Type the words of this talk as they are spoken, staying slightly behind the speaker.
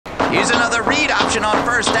Here's another read option on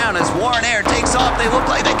first down as Warren Air takes off. They look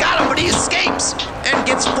like they got him, but he escapes and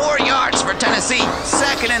gets 4 yards for Tennessee.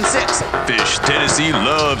 2nd and 6. Fish, Tennessee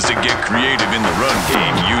loves to get creative in the run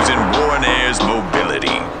game using Warren Air's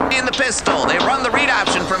mobility. In the pistol, they run the read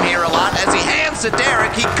option from here a lot as he hands to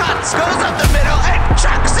Derrick. He cuts, goes up the middle, and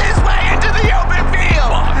chucks his way into the open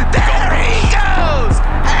field. There he goes!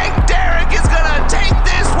 Hank Derrick is going to take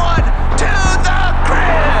this one to the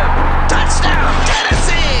crib. Touchdown,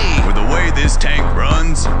 Tennessee! With the way this tank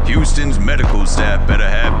runs, Houston's medical staff better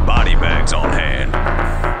have body bags on hand.